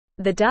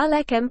The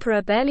Dalek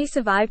Emperor barely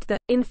survived the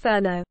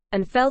Inferno,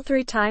 and fell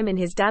through time in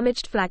his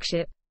damaged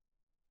flagship.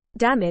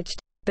 Damaged,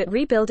 but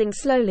rebuilding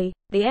slowly,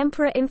 the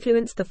Emperor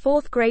influenced the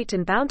Fourth Great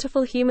and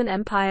Bountiful Human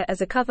Empire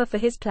as a cover for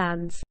his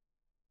plans.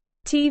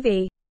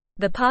 TV.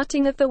 The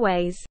Parting of the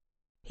Ways.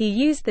 He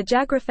used the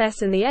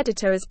Jagrafess and the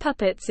Editor as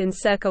puppets in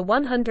circa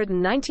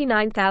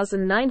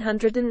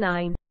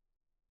 199,909.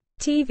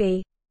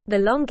 TV. The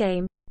Long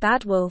Game.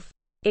 Bad Wolf.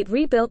 It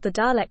rebuilt the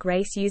Dalek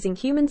race using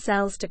human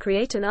cells to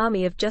create an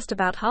army of just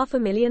about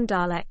 500,000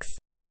 Daleks.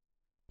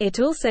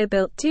 It also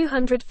built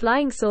 200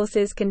 flying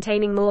saucers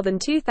containing more than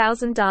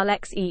 2,000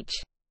 Daleks each.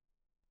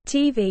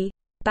 TV.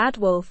 Bad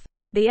Wolf.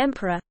 The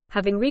Emperor,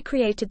 having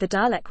recreated the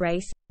Dalek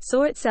race,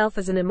 saw itself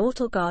as an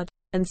immortal god,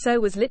 and so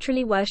was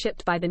literally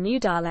worshipped by the new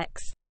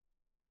Daleks.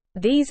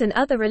 These and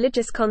other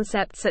religious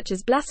concepts such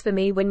as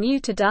blasphemy were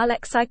new to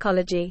Dalek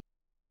psychology.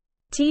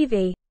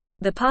 TV.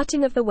 The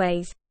Parting of the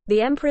Ways.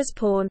 The Emperor's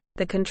pawn,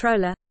 the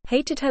Controller,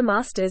 hated her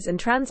masters and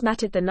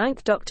transmatted the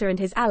Ninth Doctor and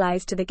his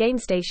allies to the game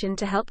station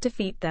to help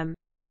defeat them.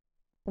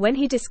 When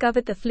he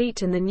discovered the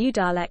fleet and the new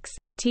Daleks,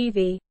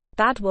 TV.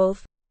 Bad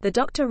Wolf, the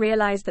Doctor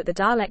realized that the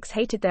Daleks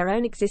hated their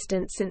own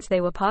existence since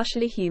they were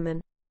partially human.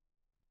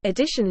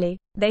 Additionally,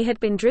 they had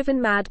been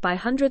driven mad by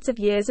hundreds of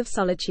years of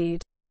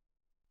solitude.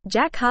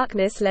 Jack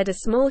Harkness led a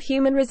small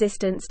human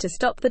resistance to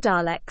stop the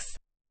Daleks.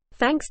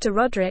 Thanks to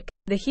Roderick,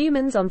 the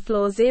humans on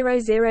floor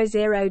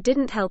 000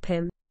 didn't help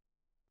him.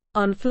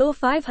 On floor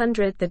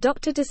 500, the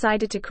Doctor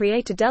decided to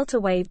create a delta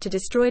wave to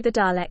destroy the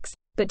Daleks,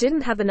 but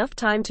didn't have enough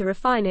time to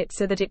refine it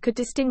so that it could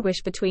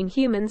distinguish between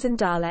humans and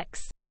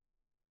Daleks.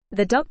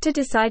 The Doctor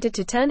decided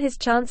to turn his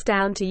chance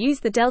down to use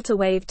the delta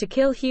wave to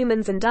kill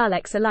humans and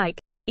Daleks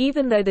alike,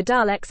 even though the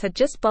Daleks had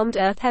just bombed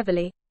Earth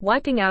heavily,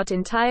 wiping out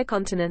entire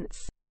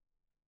continents.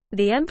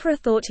 The Emperor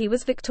thought he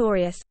was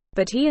victorious,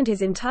 but he and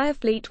his entire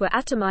fleet were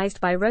atomized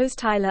by Rose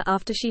Tyler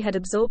after she had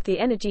absorbed the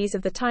energies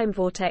of the time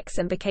vortex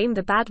and became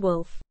the Bad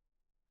Wolf.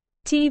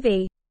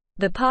 TV.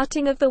 The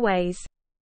Parting of the Ways.